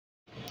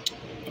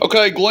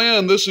Okay,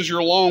 Glenn, this is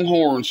your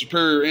Longhorn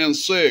Superior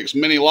N6.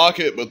 Many like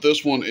it, but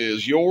this one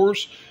is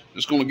yours.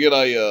 Just going to get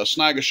a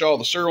snag a shot of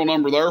the serial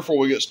number there before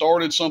we get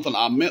started. Something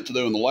I meant to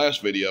do in the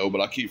last video,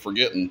 but I keep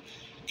forgetting.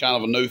 Kind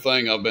of a new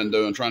thing I've been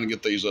doing, trying to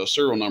get these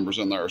serial numbers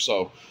in there.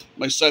 So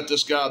let me set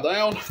this guy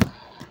down,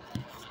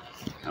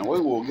 and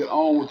we will get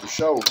on with the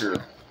show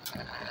here.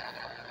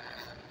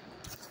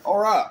 All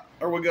right,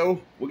 there we go.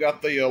 We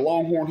got the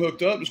Longhorn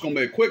hooked up. Just going to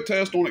be a quick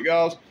test on it,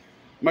 guys.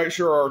 Make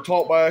sure our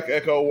talkback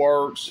echo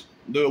works.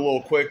 Do a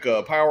little quick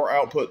power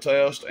output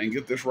test and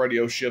get this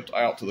radio shipped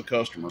out to the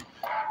customer.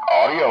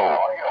 Audio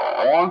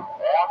on.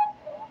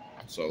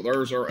 So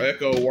there's our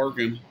echo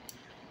working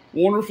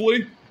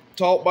wonderfully.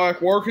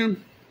 Talkback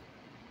working.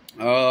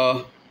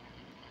 Let's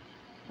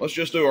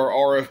just do our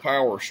RF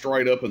power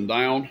straight up and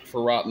down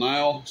for right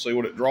now. See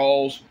what it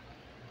draws.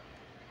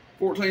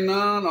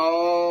 14.9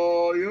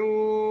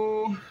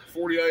 audio.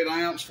 48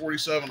 amps,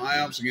 47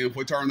 amps. Again, if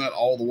we turn that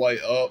all the way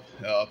up,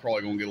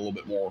 probably going to get a little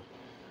bit more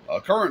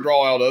current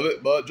draw out of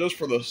it, but just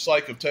for the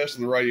sake of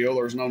testing the radio,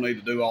 there's no need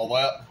to do all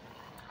that.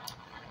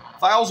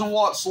 1,000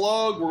 watt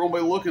slug, we're going to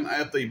be looking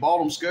at the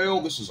bottom scale.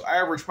 This is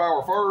average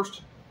power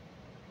first.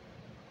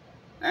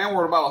 And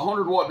we're at about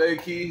 100 watt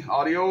dead key.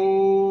 Audio.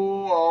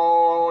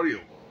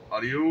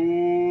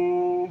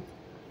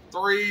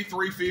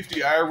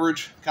 350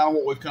 average. Kind of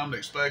what we've come to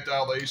expect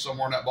out of these,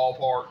 somewhere in that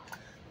ballpark.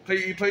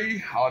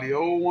 PEP,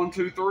 audio 1,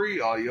 2,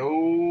 3,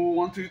 audio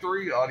 1, 2,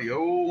 3,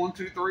 audio 1,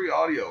 2, 3,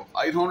 audio.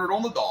 800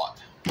 on the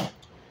dot.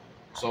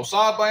 So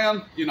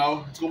sideband, you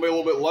know, it's going to be a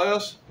little bit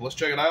less. Let's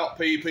check it out.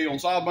 PEP on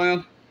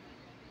sideband.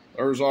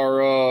 There's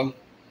our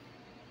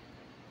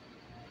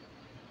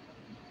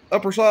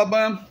upper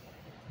sideband.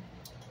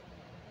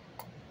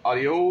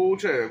 Audio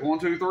check 1,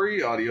 2,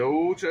 3.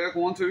 Audio check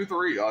 1, 2,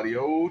 3.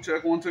 Audio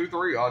check 1, 2,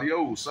 3.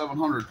 Audio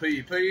 700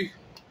 PEP.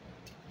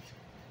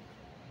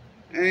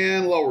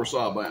 And lower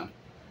sideband.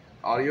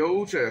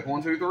 Audio check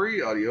 1, 2,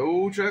 3.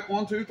 Audio check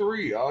 1, 2,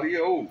 3.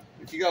 Audio.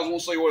 If you guys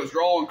want to see what it's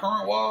drawing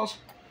current wise,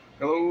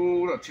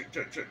 hello, check.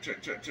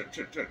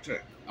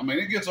 I mean,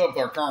 it gets up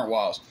there current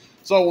wise.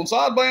 So on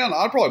sideband,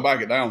 I'd probably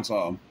back it down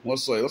some.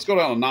 Let's see. Let's go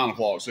down to 9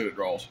 o'clock, see what it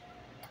draws.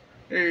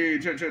 Hey,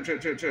 check.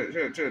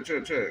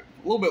 A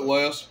little bit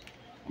less.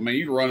 I mean,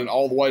 you can run it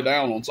all the way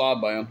down on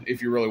sideband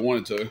if you really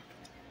wanted to.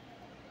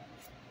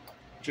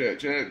 Check.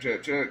 There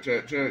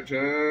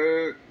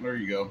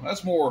you go.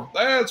 That's more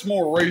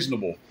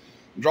reasonable.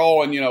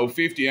 Drawing, you know,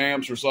 50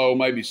 amps or so,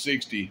 maybe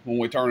 60 when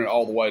we turn it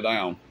all the way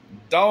down.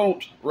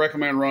 Don't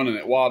recommend running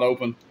it wide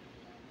open.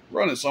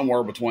 Run it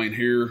somewhere between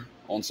here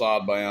on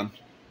sideband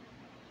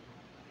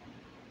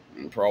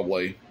and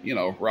probably, you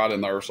know, right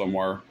in there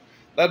somewhere.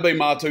 That'd be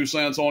my 2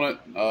 cents on it.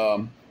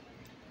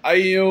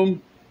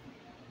 AM,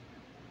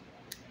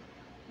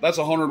 that's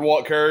a 100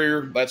 watt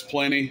carrier. That's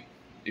plenty.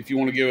 If you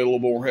want to give it a little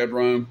more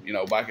headroom, you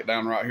know, back it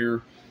down right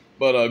here.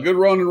 But good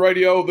running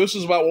radio. This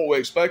is about what we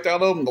expect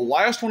out of them. The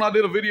last one I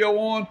did a video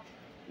on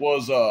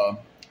was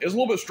is a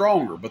little bit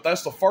stronger, but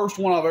that's the first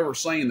one I've ever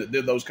seen that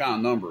did those kind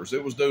of numbers.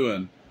 It was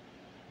doing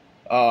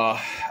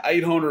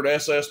 800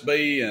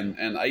 SSB and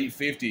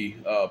 850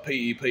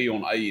 PEP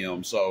on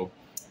AM. So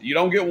you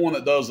don't get one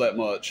that does that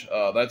much.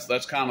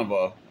 That's kind of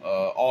a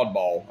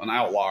oddball, an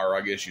outlier,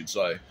 I guess you'd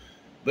say.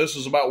 This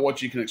is about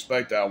what you can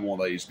expect out of one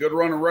of these. Good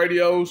running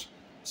radios.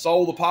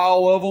 Sold a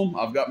pile of them.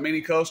 I've got many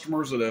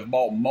customers that have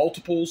bought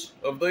multiples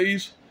of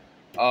these.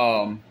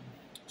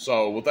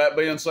 So with that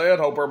being said,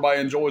 hope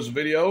everybody enjoys the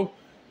video.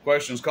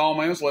 Questions,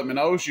 comments, let me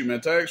know. Shoot me a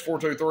text,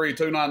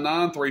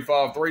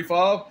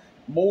 423-299-3535.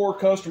 More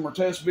customer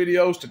test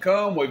videos to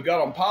come. We've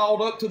got them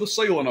piled up to the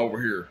ceiling over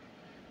here.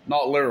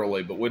 Not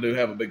literally, but we do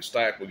have a big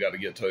stack we got to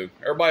get to.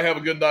 Everybody have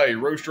a good day.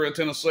 Rooster in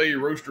Tennessee,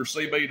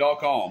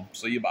 roostercb.com.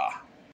 See you, bye.